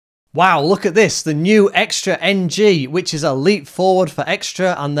Wow, look at this, the new Extra NG, which is a leap forward for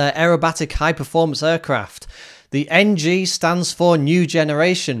Extra and their aerobatic high-performance aircraft. The NG stands for New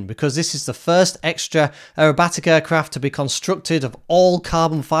Generation because this is the first Extra aerobatic aircraft to be constructed of all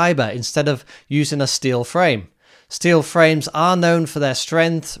carbon fibre instead of using a steel frame. Steel frames are known for their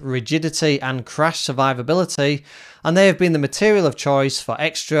strength, rigidity and crash survivability, and they have been the material of choice for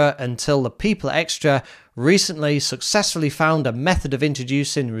Extra until the people at Extra recently successfully found a method of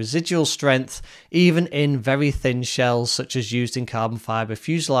introducing residual strength even in very thin shells such as used in carbon fibre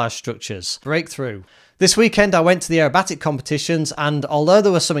fuselage structures. Breakthrough. This weekend I went to the aerobatic competitions, and although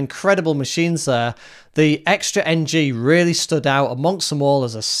there were some incredible machines there, the Extra NG really stood out amongst them all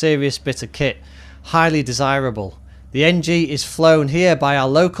as a serious bit of kit, highly desirable. The NG is flown here by our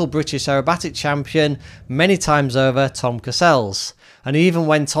local British aerobatic champion many times over, Tom Cassells, and he even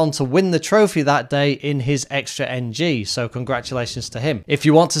went on to win the trophy that day in his Extra NG, so congratulations to him. If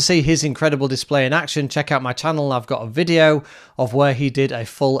you want to see his incredible display in action, check out my channel. I've got a video of where he did a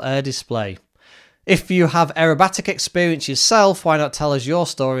full air display. If you have aerobatic experience yourself, why not tell us your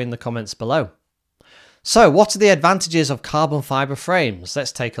story in the comments below. So what are the advantages of carbon fibre frames?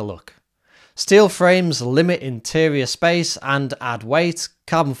 Let's take a look. Steel frames limit interior space and add weight.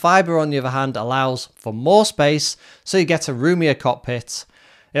 Carbon fibre, on the other hand, allows for more space, so you get a roomier cockpit.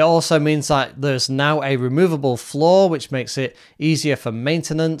 It also means that there's now a removable floor, which makes it easier for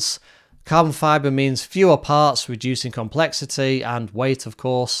maintenance. Carbon fibre means fewer parts, reducing complexity and weight, of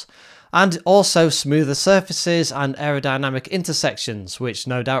course. And also smoother surfaces and aerodynamic intersections, which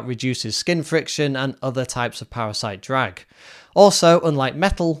no doubt reduces skin friction and other types of parasite drag. Also, unlike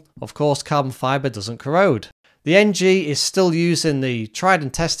metal, of course, carbon fibre doesn't corrode. The NG is still using the tried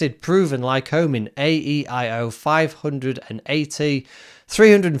and tested proven Lycoming AEIO 580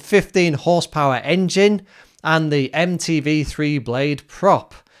 315 horsepower engine and the MTV3 blade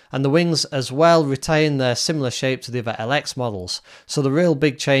prop. And the wings as well retain their similar shape to the other LX models. So the real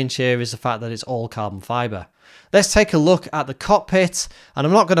big change here is the fact that it's all carbon fibre. Let's take a look at the cockpit, and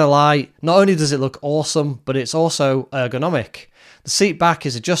I'm not going to lie, not only does it look awesome, but it's also ergonomic. The seat back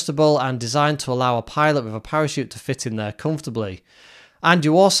is adjustable and designed to allow a pilot with a parachute to fit in there comfortably. And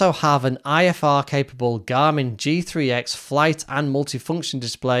you also have an IFR capable Garmin G3X flight and multifunction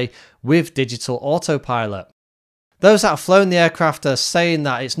display with digital autopilot. Those that have flown the aircraft are saying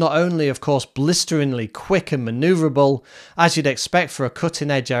that it's not only, of course, blisteringly quick and manoeuvrable, as you'd expect for a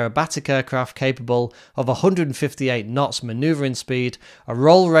cutting-edge aerobatic aircraft capable of 158 knots manoeuvring speed, a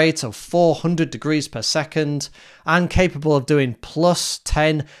roll rate of 400 degrees per second, and capable of doing plus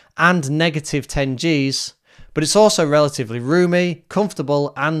 10 and negative 10 Gs, but it's also relatively roomy,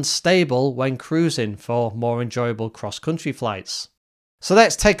 comfortable, and stable when cruising for more enjoyable cross-country flights. So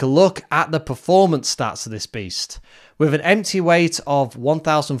let's take a look at the performance stats of this beast. With an empty weight of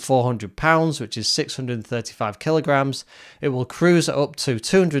 1,400 pounds, which is 635 kilograms, it will cruise at up to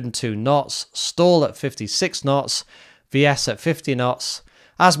 202 knots, stall at 56 knots, VS at 50 knots.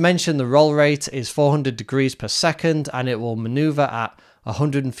 As mentioned, the roll rate is 400 degrees per second and it will maneuver at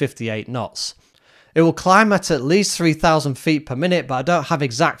 158 knots. It will climb at least 3,000 feet per minute, but I don't have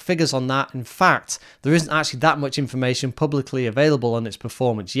exact figures on that. In fact, there isn't actually that much information publicly available on its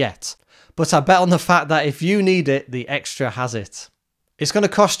performance yet. But I bet on the fact that if you need it, the Extra has it. It's going to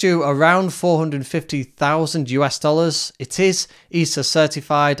cost you around 450,000 US dollars. It is ESA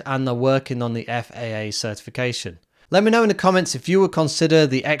certified and they're working on the FAA certification. Let me know in the comments if you would consider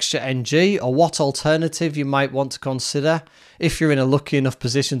the Extra NG or what alternative you might want to consider if you're in a lucky enough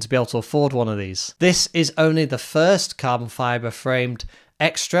position to be able to afford one of these. This is only the first carbon fibre framed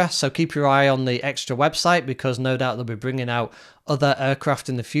Extra, so keep your eye on the Extra website because no doubt they'll be bringing out other aircraft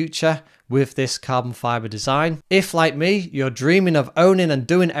in the future with this carbon fibre design. If, like me, you're dreaming of owning and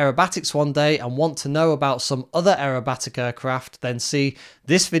doing aerobatics one day and want to know about some other aerobatic aircraft, then see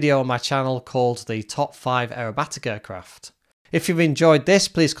this video on my channel called the Top 5 Aerobatic Aircraft. If you've enjoyed this,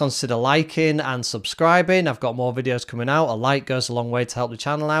 please consider liking and subscribing. I've got more videos coming out. A like goes a long way to help the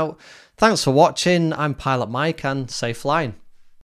channel out. Thanks for watching. I'm Pilot Mike and safe flying.